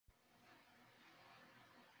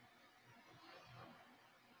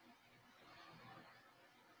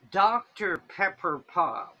Dr. Pepper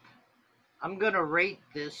Pop. I'm gonna rate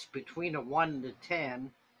this between a 1 to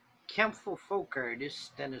 10. Kempful folk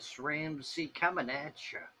artist Dennis Ramsay coming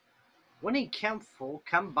at ya. When in Kempful,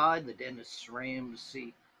 come by the Dennis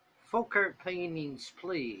Ramsay. Folk art paintings,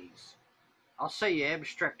 please. I'll say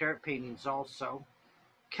abstract art paintings also.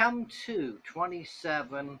 Come to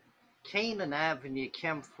 27 Canaan Avenue,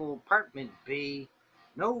 Kempful, Apartment B,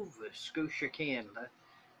 Nova Scotia, Canada.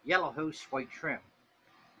 Yellow house, white trim.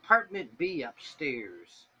 Apartment B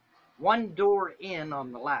upstairs. One door in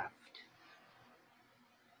on the left.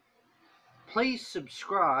 Please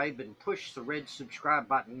subscribe and push the red subscribe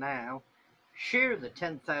button now. Share the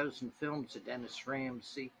 10,000 films of Dennis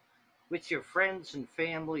Ramsay with your friends and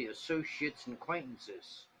family, associates, and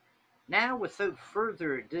acquaintances. Now, without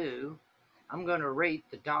further ado, I'm going to rate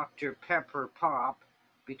the Dr. Pepper Pop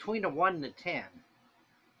between a 1 to 10.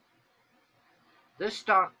 This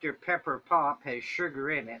Dr. Pepper Pop has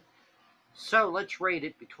sugar in it, so let's rate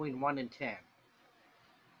it between 1 and 10.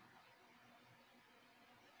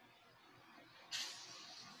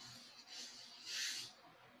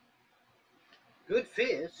 Good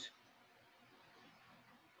fizz.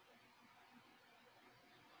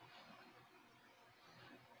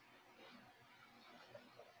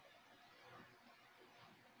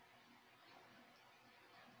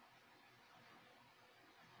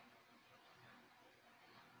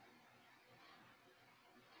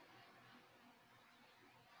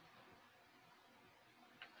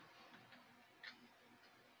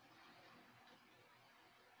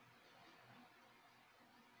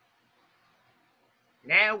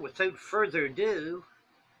 Now, without further ado,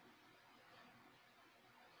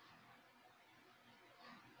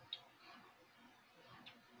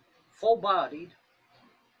 full-bodied,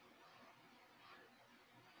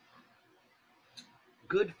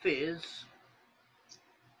 good fizz,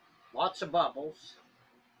 lots of bubbles.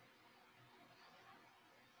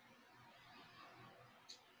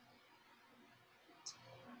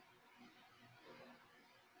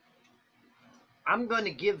 I'm going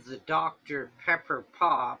to give the Dr. Pepper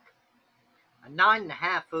Pop a 9.5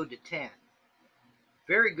 out of 10.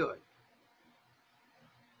 Very good.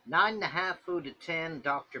 9.5 out of 10,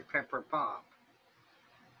 Dr. Pepper Pop.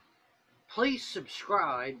 Please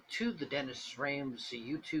subscribe to the Dennis Ramsay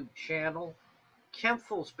YouTube channel.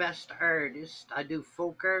 Kempful's best artist. I do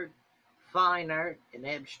folk art, fine art, and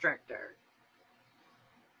abstract art.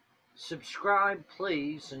 Subscribe,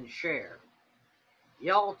 please, and share.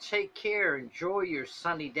 Y'all take care. Enjoy your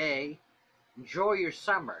sunny day. Enjoy your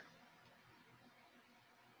summer.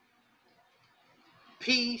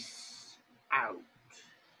 Peace out.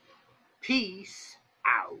 Peace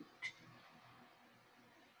out.